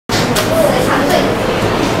Okay,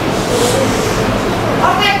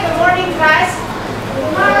 good morning, class.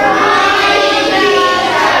 Good morning.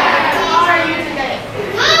 How are you today?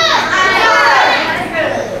 Very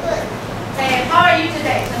good. Okay, how are you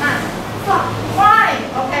today? Fine.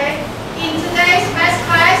 Okay. In today's math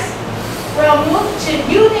class, we'll move to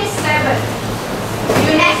Unit 7.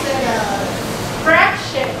 Unit 7.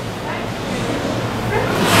 Fraction.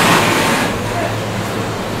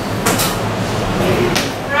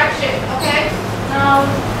 Fraction. Okay. Now,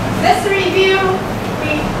 let's review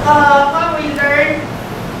what we learned.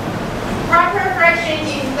 Proper fraction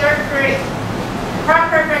in 3rd grade.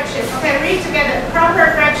 Proper fraction. Okay, read together.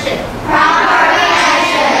 Proper fraction. Proper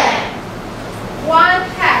fraction.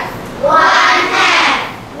 1/2. 1/2.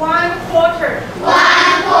 1/4.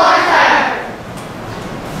 1/4.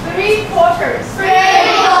 3/4. 3/4.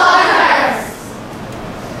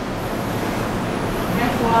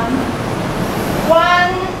 Next one.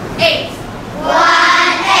 1/8.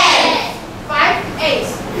 1/8. 5/8.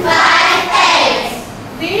 5/8.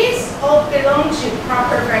 These all belong to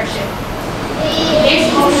proper fraction. These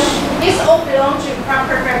These all belong to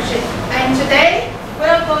proper fraction. And today we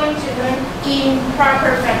are going to learn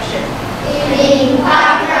improper fraction.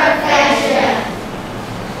 improper fraction.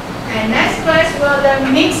 And next class we'll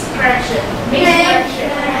learn mixed fraction. Mixed fraction.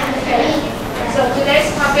 Okay. So today's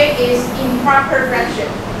topic is improper fraction.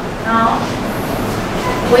 Now,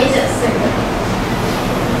 wait a second.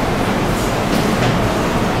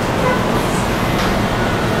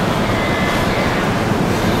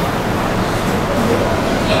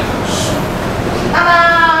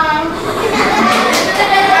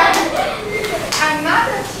 I'm not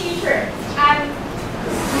a teacher. I'm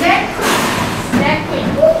snack queen.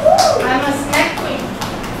 I'm a snack queen.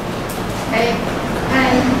 Okay.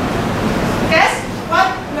 And guess what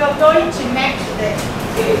we're going to make today?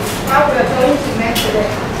 What we're going to make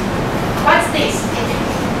today? What's this?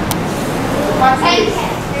 What's this?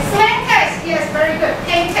 Pancakes. Yes, very good.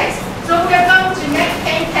 Pancakes. So we're going to make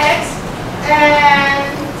pancakes. And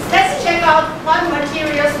let's check out what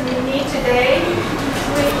materials we need today.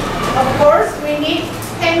 Of course, we need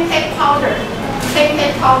pancake powder.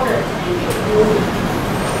 Pancake powder.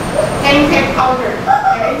 Pancake powder.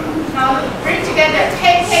 Okay. Now bring together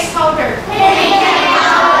pancake powder. Pancake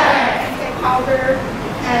powder. Pancake powder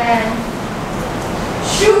and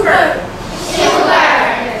sugar. Sugar.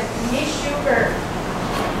 Yes, we need sugar.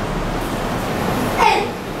 Egg.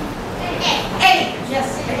 Egg. Yes,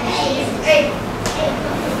 egg.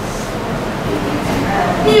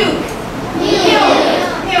 Milk.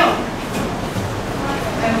 Milk.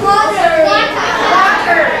 And Water.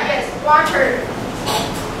 Water. Yes, water.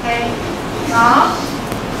 Okay. Now,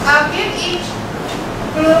 I'll give each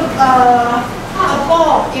group a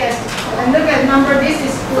ball. Yes. And look at number. This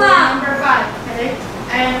is group number 5. Okay.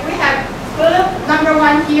 And we have group number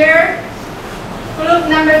 1 here. Group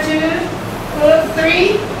number 2. Group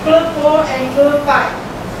 3. Group 4 and group 5.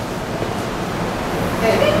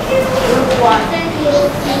 Okay. Group 1. Thank you.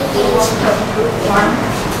 Group 1.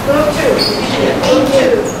 Group 2. Group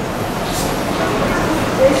 2.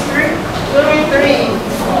 This group. Group 3.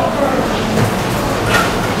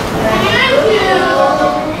 Thank you.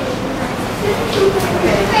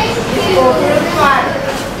 Okay. For group 5.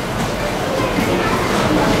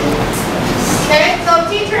 Okay. So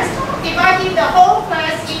teachers divided the whole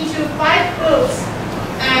class into 5 groups,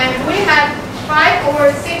 and we have 5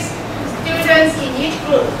 or 6 students in each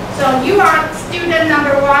group. So you are student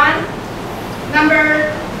number 1,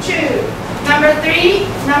 number 2, number 3,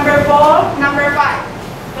 number 4, number 5.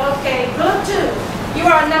 Okay, group 2. You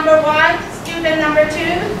are number 1, student number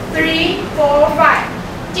 2, 3, 4, 5.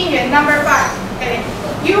 Jingyuan number 5. Okay.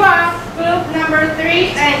 You are group number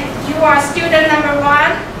 3 and you are student number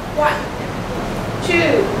 1,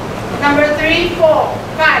 2, number 3, 4,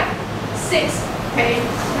 5, 6. Okay.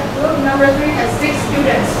 Group number 3 has 6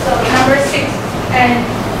 students. So number 6. And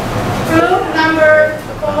group number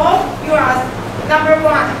 4, you are number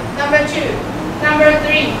 1, number 2, number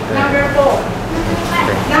 3, number 4,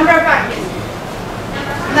 number 5. Yes.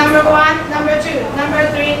 Number 1, number 2, number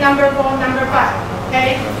 3, number 4, number 5.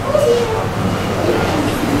 Okay.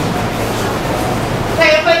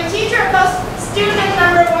 Okay, when teacher goes student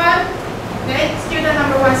number 1, okay, student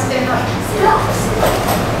number 1 stand up.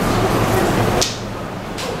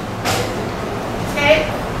 Okay,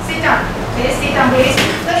 sit down. Okay, sit down please.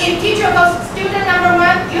 So if teacher goes student number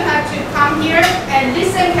 1, you have to come here and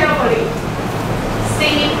listen carefully.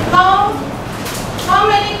 See how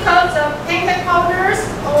many cups of pancake powders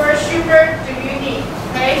or sugar do you need?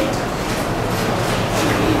 Okay.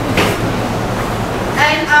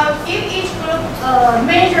 And I'll give each group a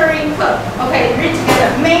measuring cup. Okay, read together.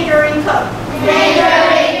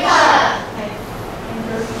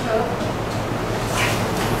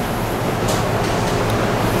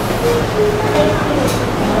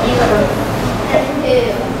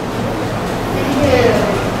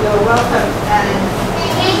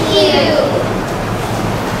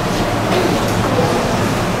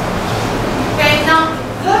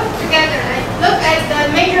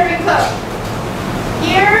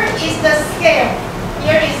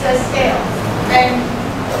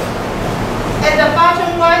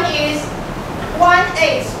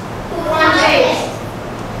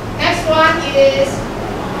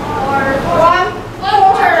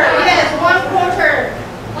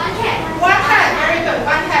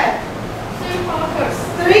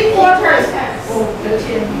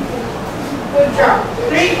 straw.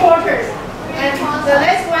 3/4. And the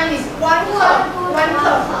next one is 1 cup. 1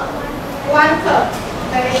 cup. 1 cup.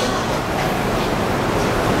 Okay.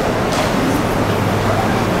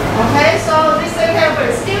 Okay, so listen carefully.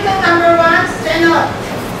 Student number 1, stand up.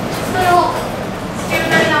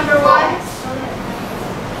 Student number 1.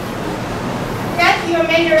 Get your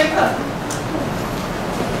measuring cup.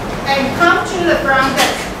 And come to the front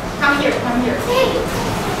desk. Come here, come here.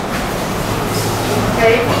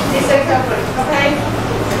 Okay, listen carefully, okay?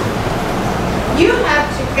 You have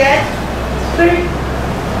to get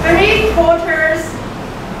 3/4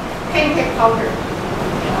 pancake powder.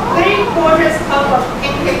 3/4 cup of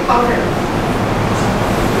pancake powder.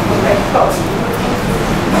 Okay, go.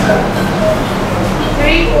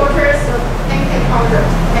 3/4 of pancake powder.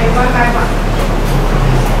 Okay, one by one.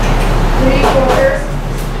 3/4.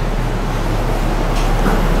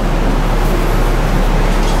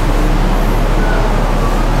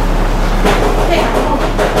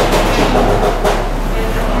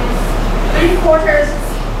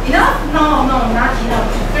 Enough? No, not enough.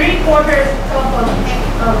 3/4 cup of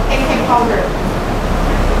pancake powder.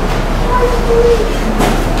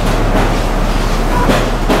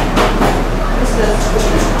 What's this?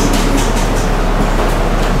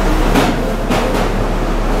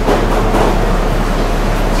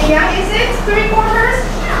 Gia, is it 3/4?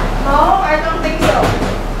 No, I don't think so.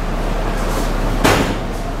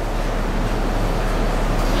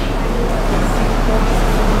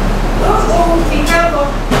 Oh, be careful.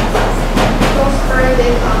 Don't spread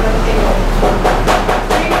it on the table.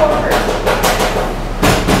 3/4.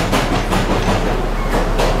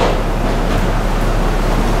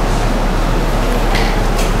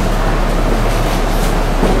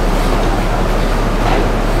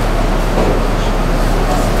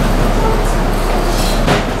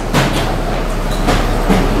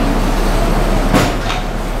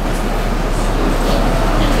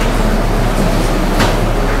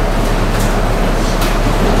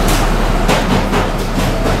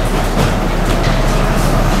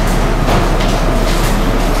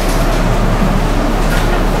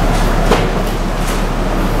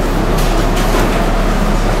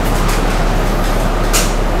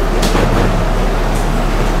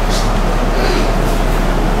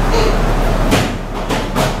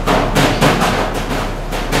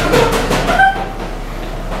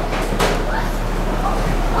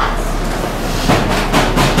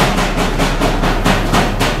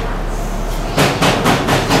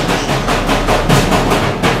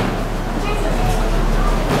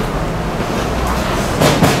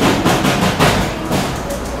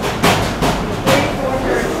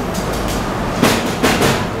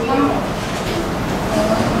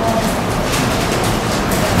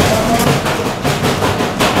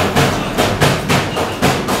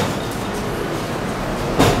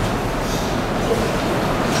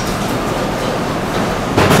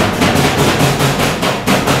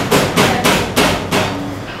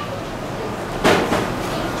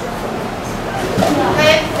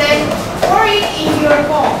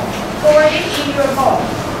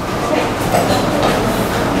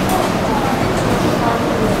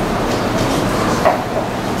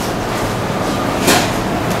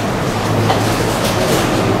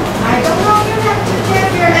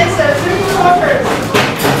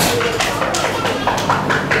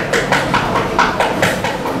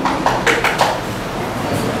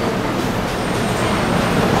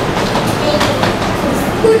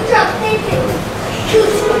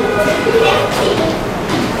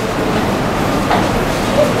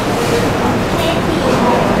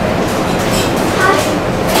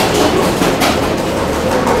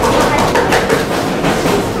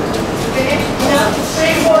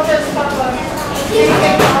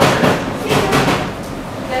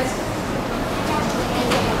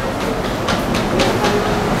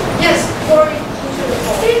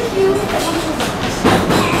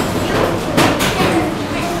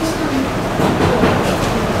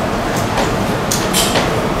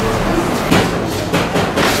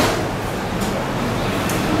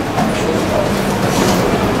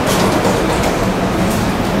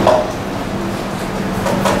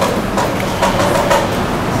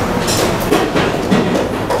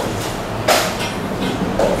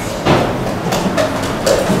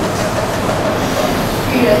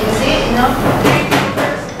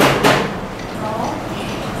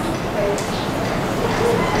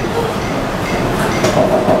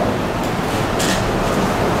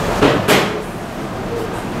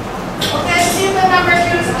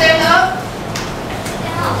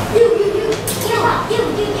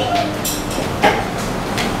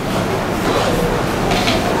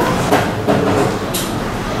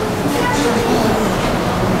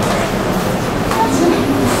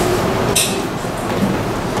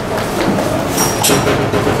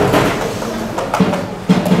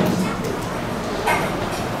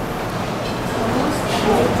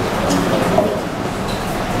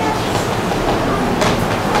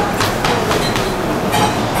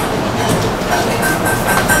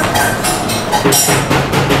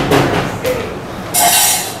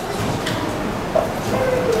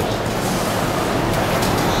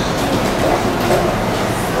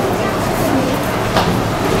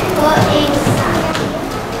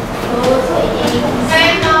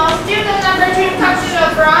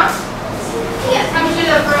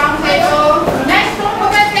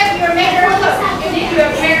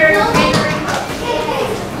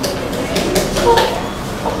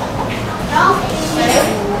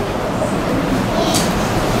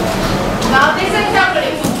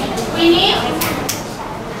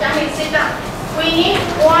 We need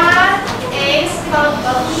 1/8 cup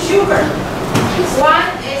of sugar.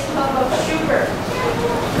 1/8 cup of sugar.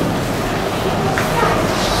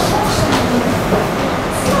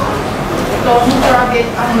 Don't drop it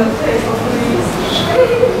on the table, please.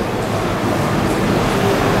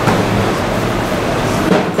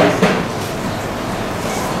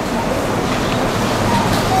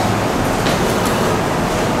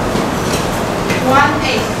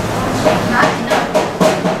 Not enough.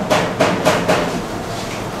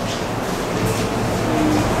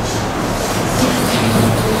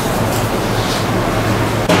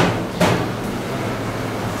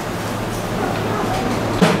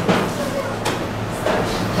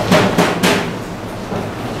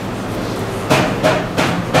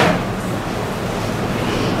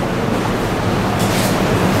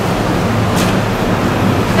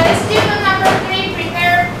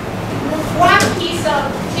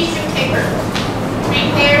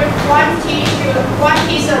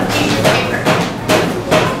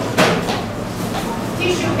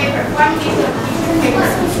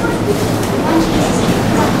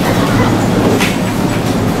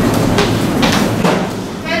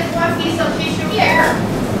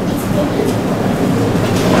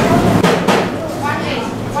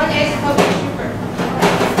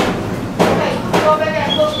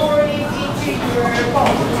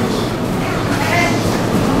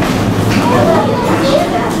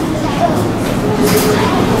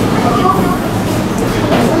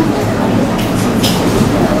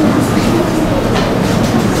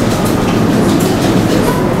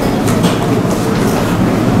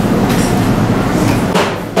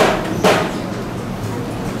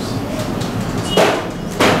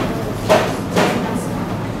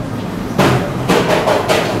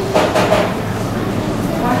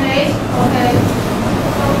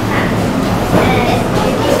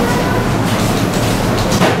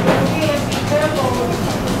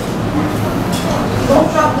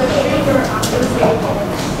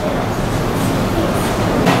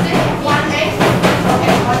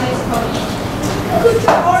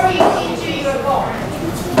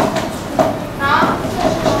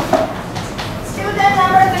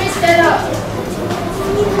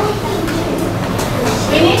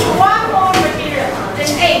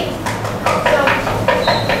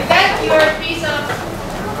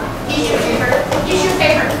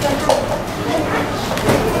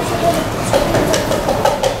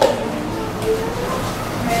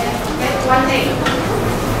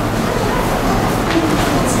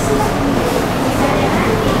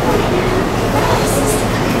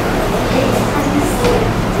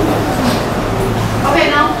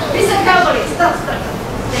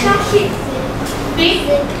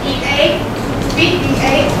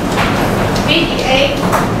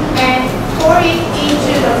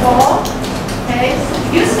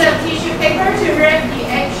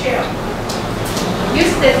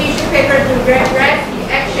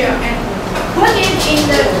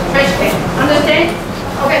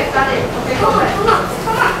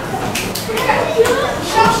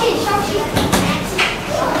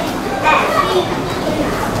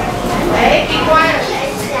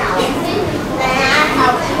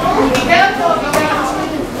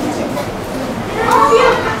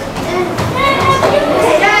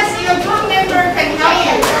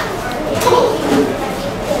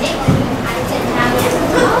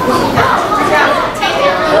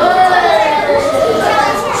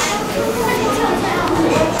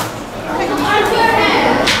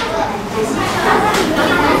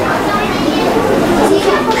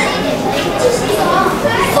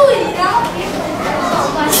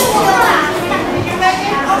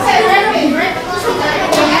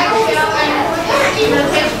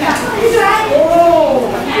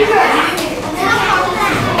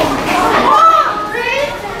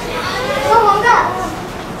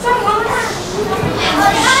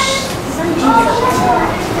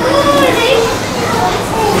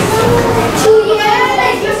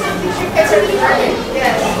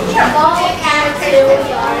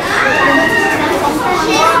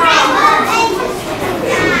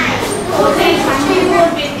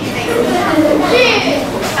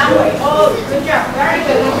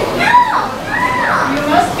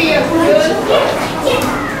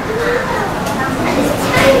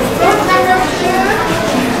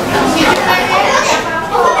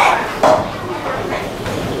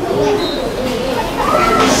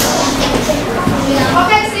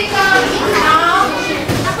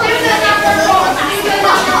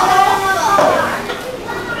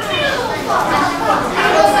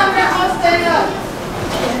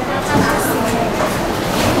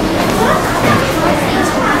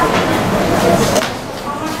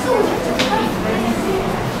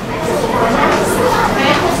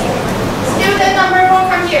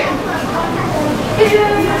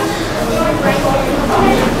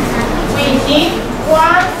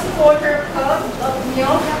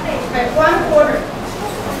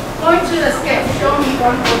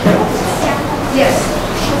 Yes.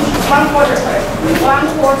 1 quarter. 1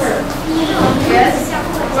 quarter. Yes.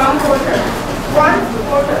 1 quarter. 1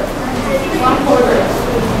 quarter. 1 quarter.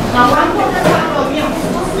 Now 1 quarter cup of milk.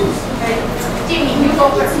 Okay. Jimmy, you go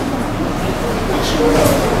first.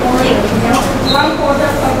 1 quarter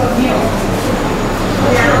cup of milk.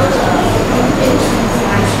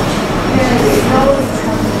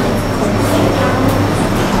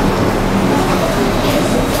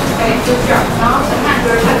 Okay, good job. Now the hand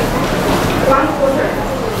your turn. 1 quarter.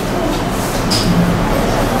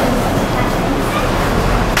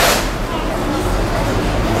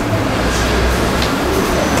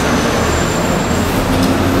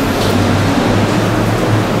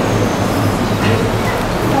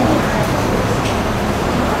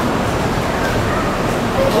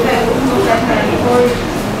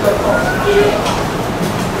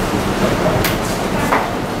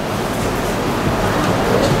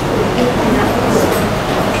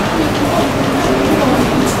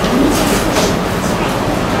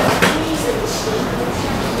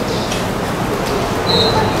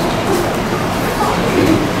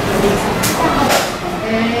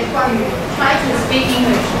 Try to speak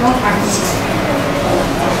English, no Chinese.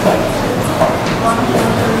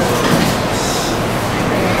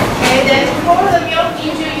 Okay, then pour the milk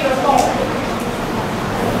into your bowl.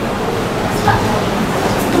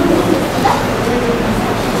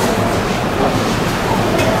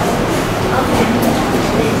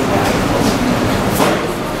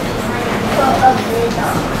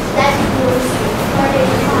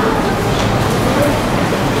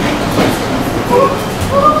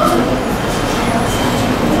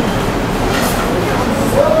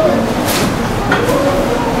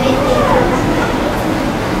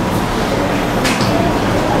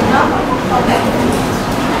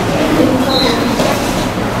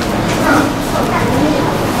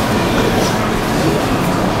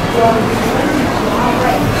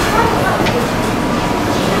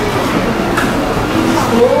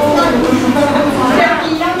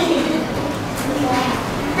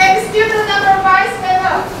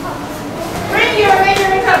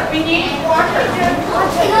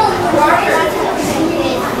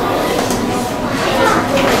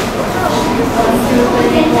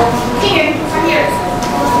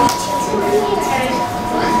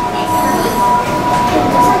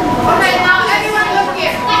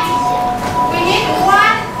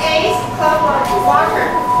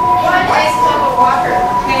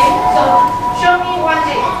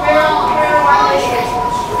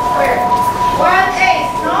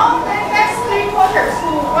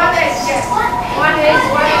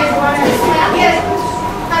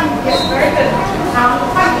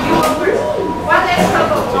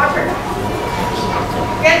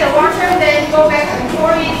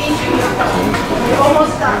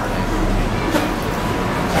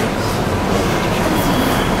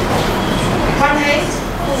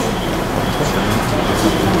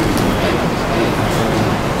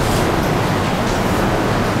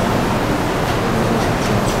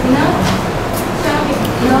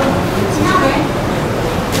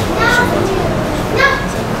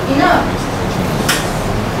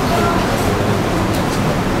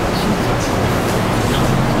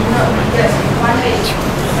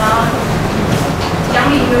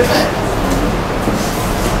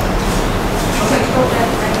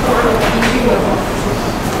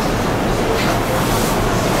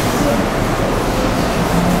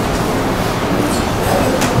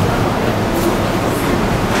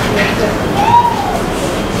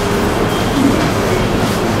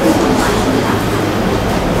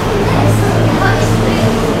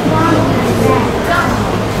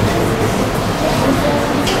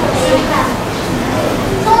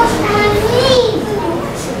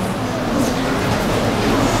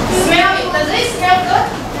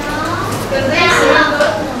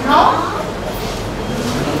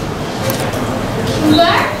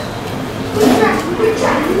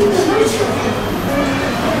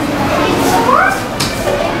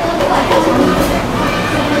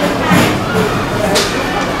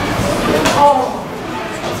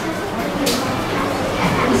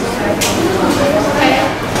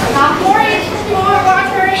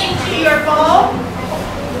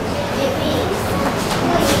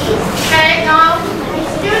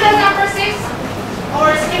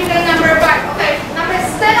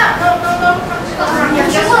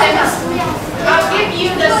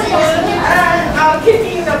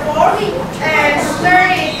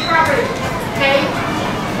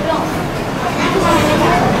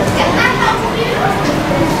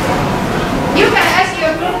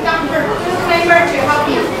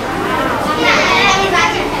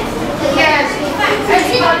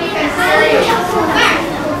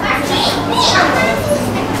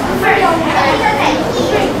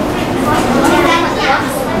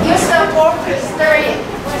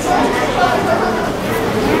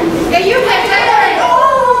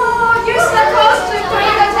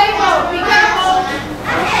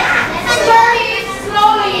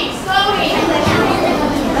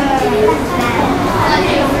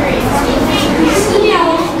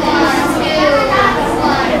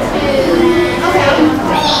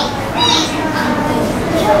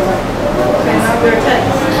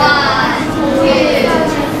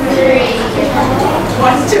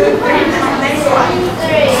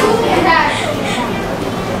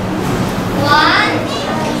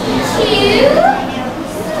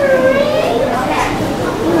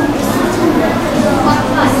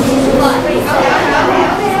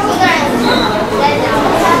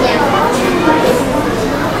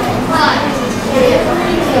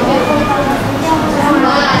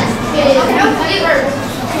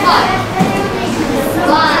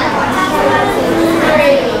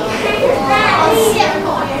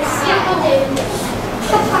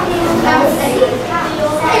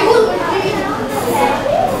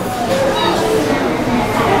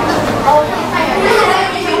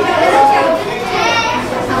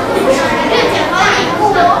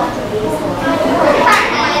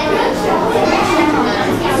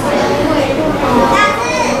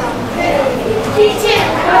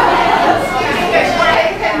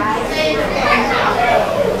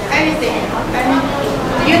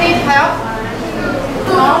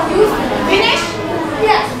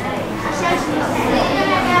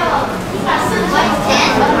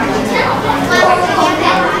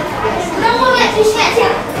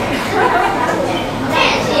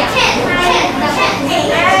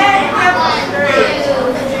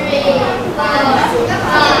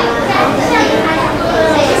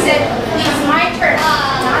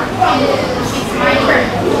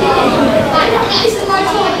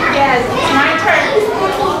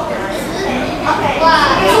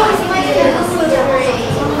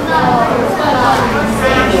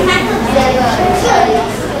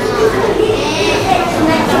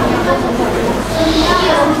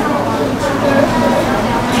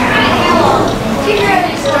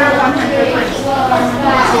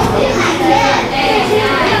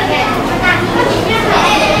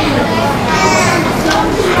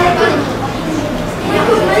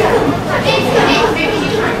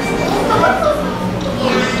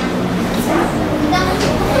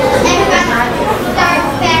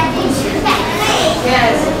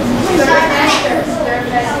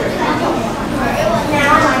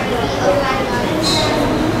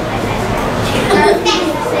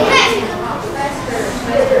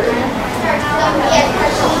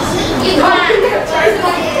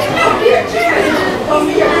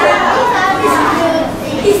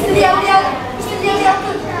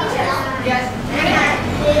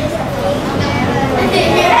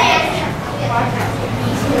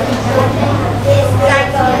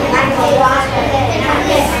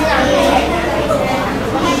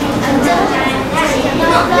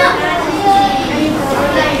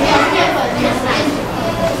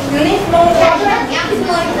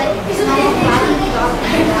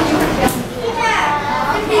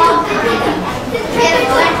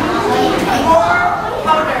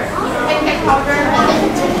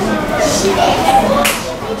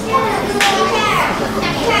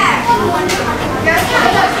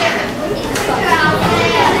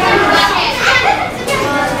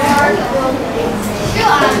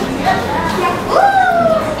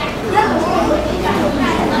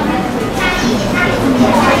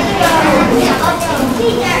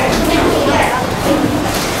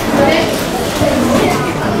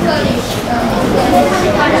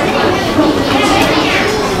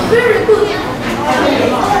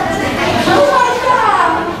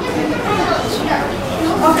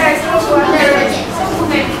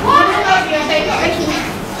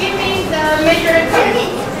 Give me the measure.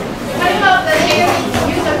 Cutting off the hair,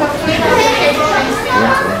 use the calculator.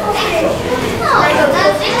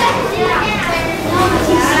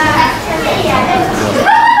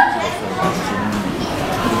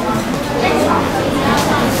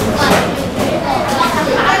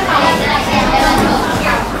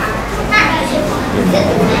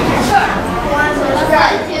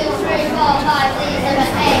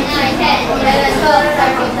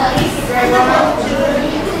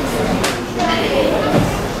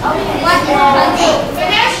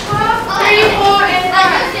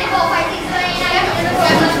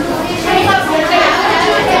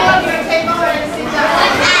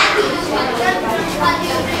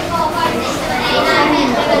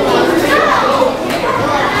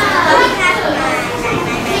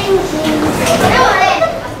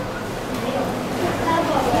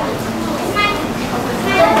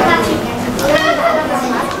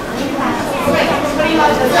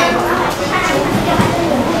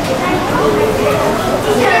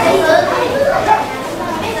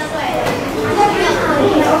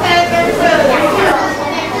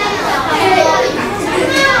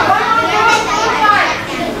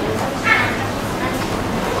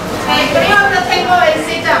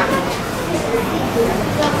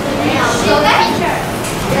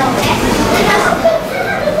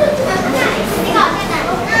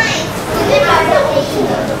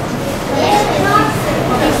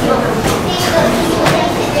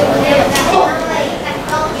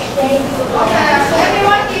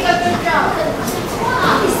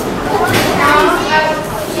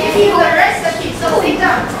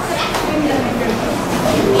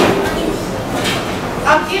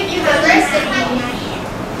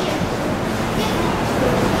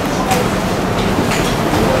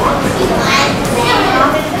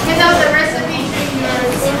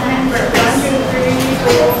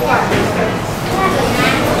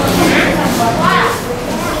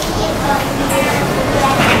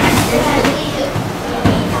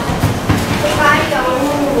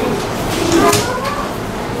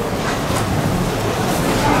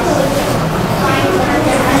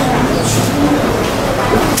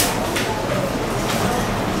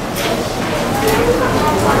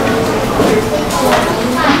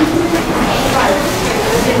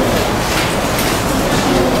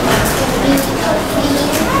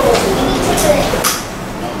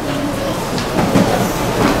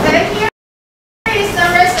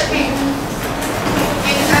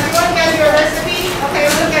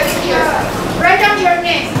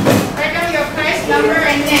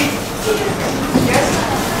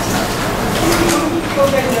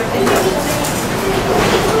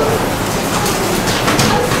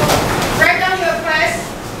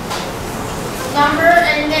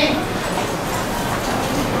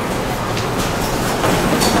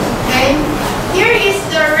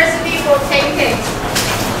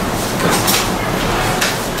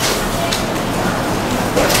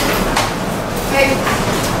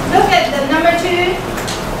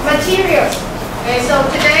 materials. Okay, so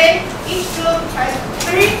today each group has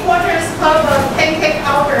 3/4 cup of pancake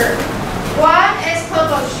powder, 1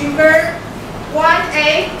 cup of sugar, 1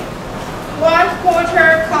 egg,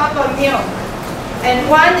 1/4 cup of milk, and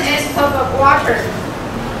 1 cup of water.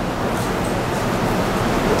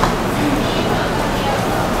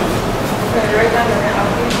 Okay, write down the rest.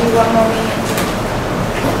 I'll give you 1 more minute.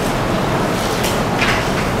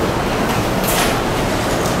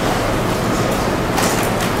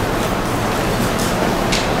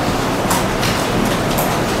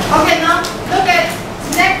 Okay, now look at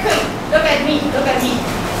next quick. Look at me. Look at me.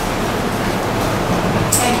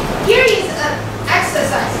 Okay. Here is an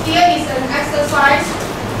exercise. Here is an exercise.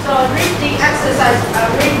 So read the exercise.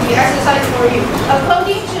 Read the exercise for you.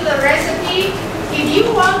 According to the recipe, if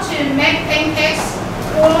you want to make pancakes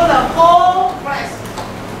for the whole class,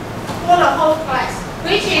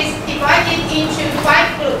 which is divided into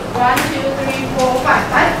 5 groups. 1, 2, 3, 4, 5.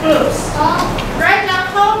 5 groups. Right now,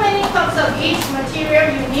 how many cups of each material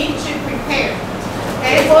you need to prepare?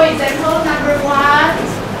 Okay, for example, number 1,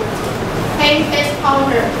 pancake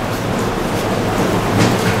powder.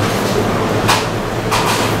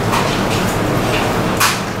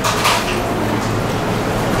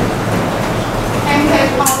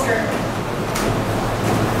 Pancake powder.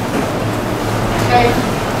 Okay.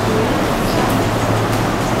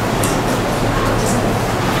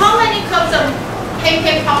 How many cups of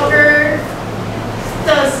pancake powder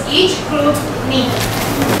does each group need?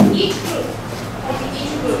 Each group.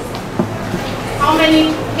 How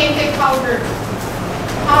many pancake powder?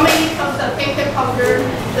 How many cups of pancake powder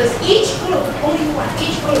does each group? Only one.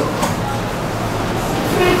 Each group.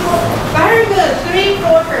 3/4. Very good.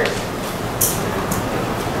 3/4.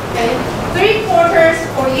 Okay. 3/4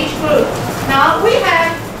 for each group. Now we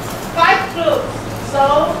have 5 groups.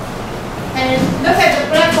 So, and look at the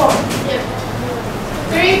blackboard.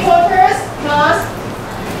 3/4 plus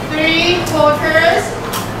 3/4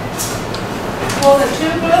 for the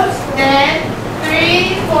 2 groups, then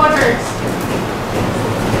 3/4.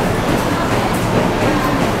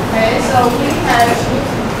 Okay, so we have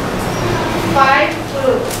 5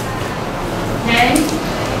 groups. And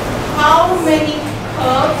how many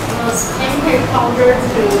cups of pancake powder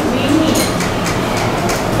do we need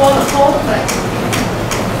for the whole class?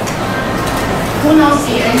 Who knows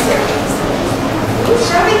the answer?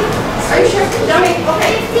 Shall are you sure? Dummy.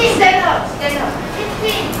 Okay, stand up.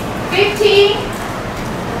 15.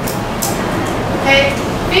 Okay,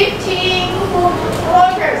 15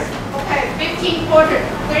 quarters. Okay, 15 quarters.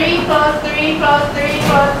 3 plus 3 plus 3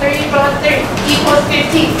 plus 3 plus 3 equals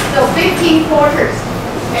 15. So 15 quarters.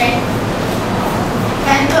 Okay.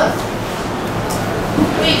 And look,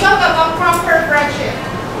 we talk about proper fraction.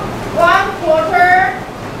 1/4,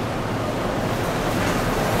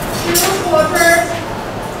 2/4,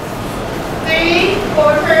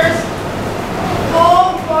 3/4,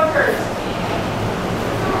 4/4,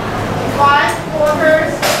 5/4,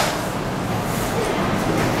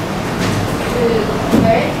 2.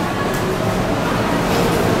 Okay.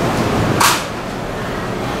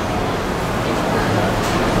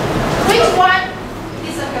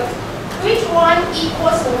 Which one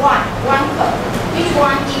equals 1? 1 cup. Which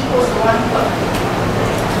one equals 1 cup?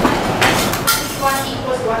 Which one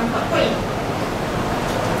equals 1 cup? Wait.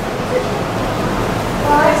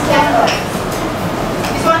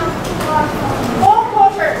 This one?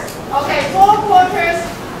 4/4. Okay, 4/4.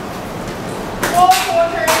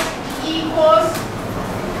 4/4 equals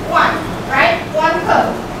 1, right? 1 cup.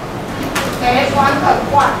 Okay, 1 cup,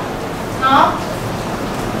 1. Now,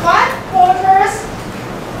 5/4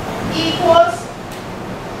 equals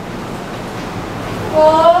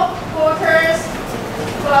 4/4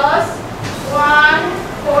 plus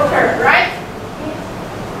 1/4, right?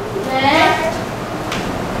 Then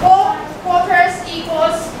 4/4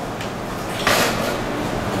 equals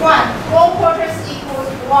 1. 4/4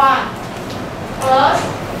 equals 1 plus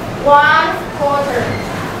 1/4.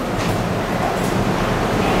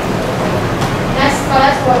 Next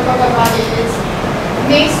class we'll talk about is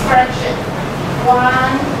mixed fraction.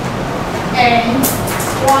 1 and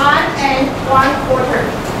 1/4.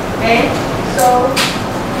 Okay, so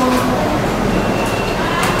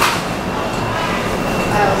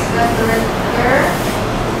I'll start right here.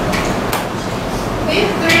 This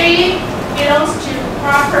 3 belongs to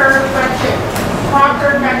proper fraction.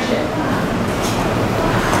 Proper fraction.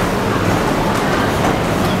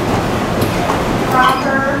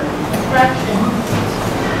 Proper fraction.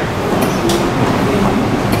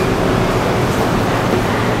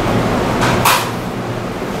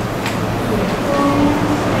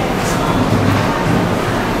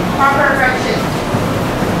 Proper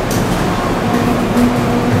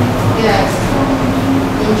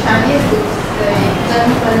意思的增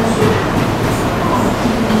分数。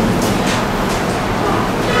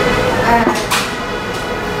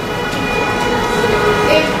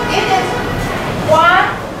If it is 1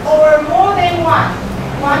 or more than 1,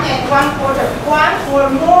 1 1/4, 1 or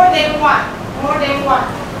more than 1,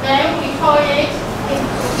 then we call it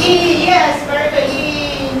yes, very good,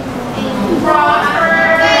 improper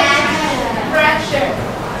fraction.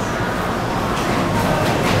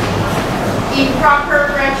 Improper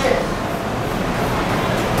fraction.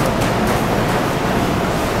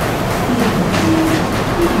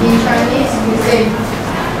 In Chinese, we say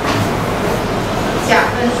假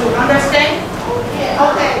分数. Understand?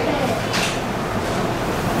 Okay.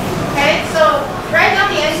 Okay, so write down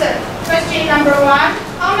the answer. Question number 1.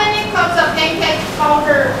 How many cups of pancake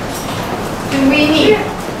powder do we need?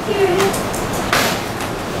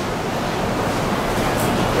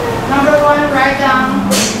 Number 1, write down.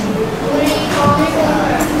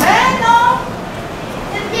 No.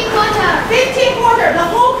 15 quarter. The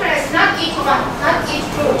whole class, not each one, not each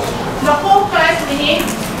group. The whole class we need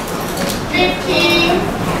 15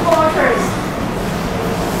 quarters.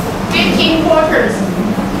 15 quarters.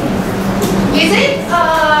 Is it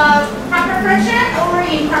proper fraction or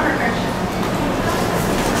improper fraction?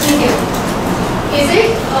 Is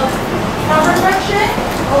it a proper fraction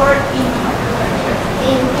or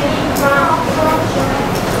improper fraction?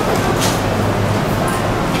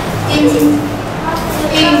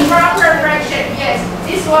 Improper fraction. Yes,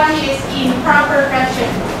 this one is improper fraction.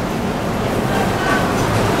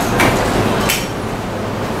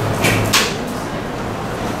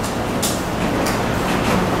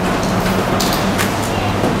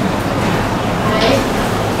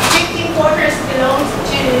 Belongs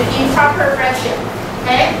to improper fraction.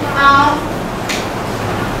 Okay,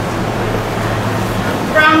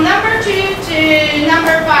 from number 2 to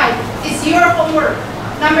number 5 is your homework.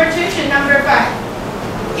 Number 2 to number 5.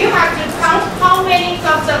 You have to count how many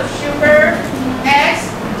cups of sugar, eggs,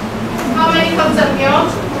 how many cups of milk,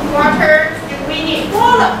 water do we need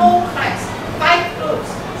for the whole class. 5 groups.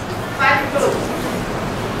 5 groups.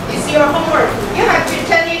 It's your homework. You have to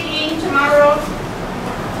turn it in tomorrow.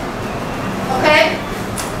 Okay?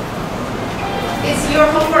 It's your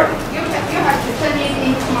homework. You have to turn it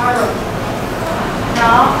in tomorrow.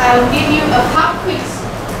 Now I'll give you a pop quiz.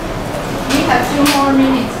 We have 2 more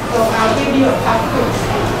minutes, so I'll give you a pop quiz.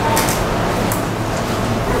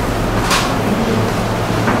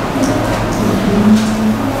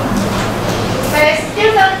 Okay,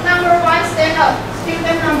 student number 1, stand up.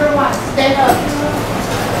 Student number 1, stand up.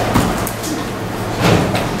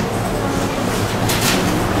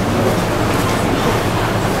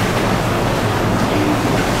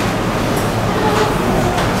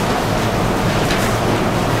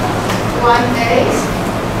 One A's,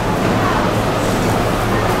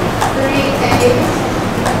 3 A's,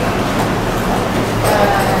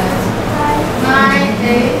 9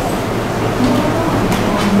 A's,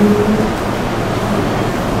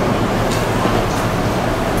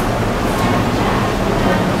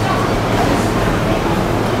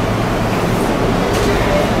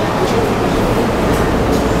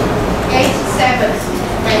 8 7's.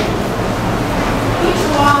 Okay. Which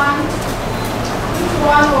one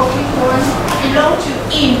or which one belong to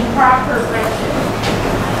improper fraction?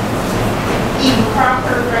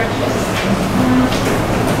 Improper fraction.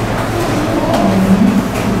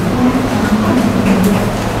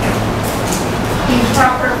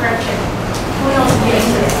 Improper fraction. Who knows the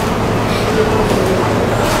answer?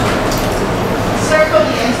 Circle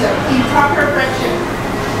the answer. Improper fraction.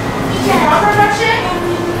 Improper fraction?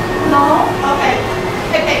 No? Okay.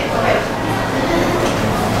 Okay.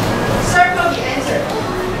 Circle the answer.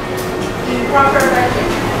 Improper fraction.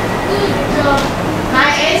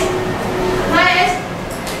 9's. 9's.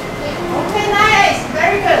 Okay, 9's.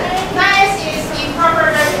 Very good. 9's is improper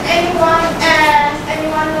fraction.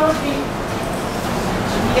 Anyone knows the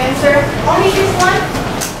answer? Only this one?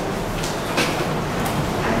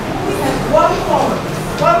 We have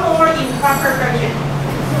one more improper fraction.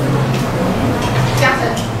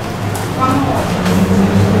 Jackson. One more.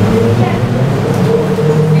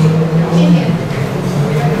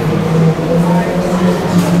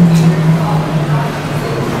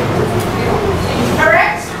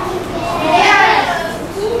 Correct? Yes.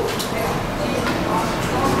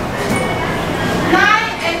 9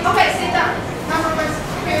 and okay, sit down. Number 1,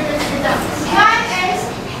 sit down. 9 A's,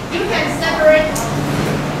 you can separate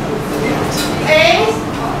 8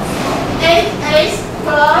 A's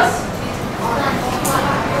plus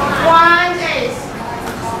 1 A's.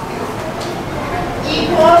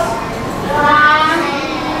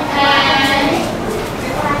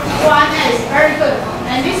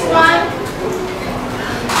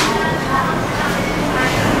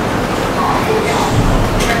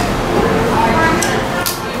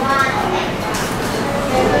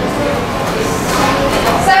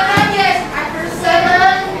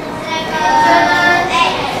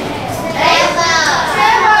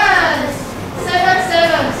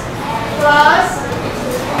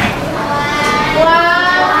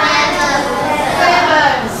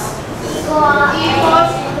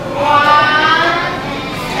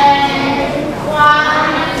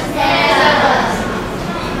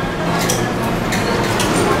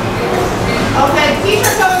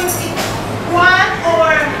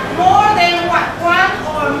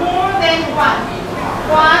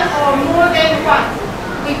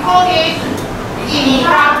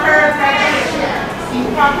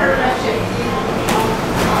 proper fashion.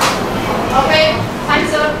 Okay,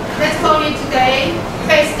 time's up. Let's call it today.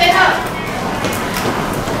 Okay, stand up.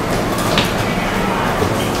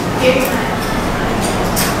 Okay.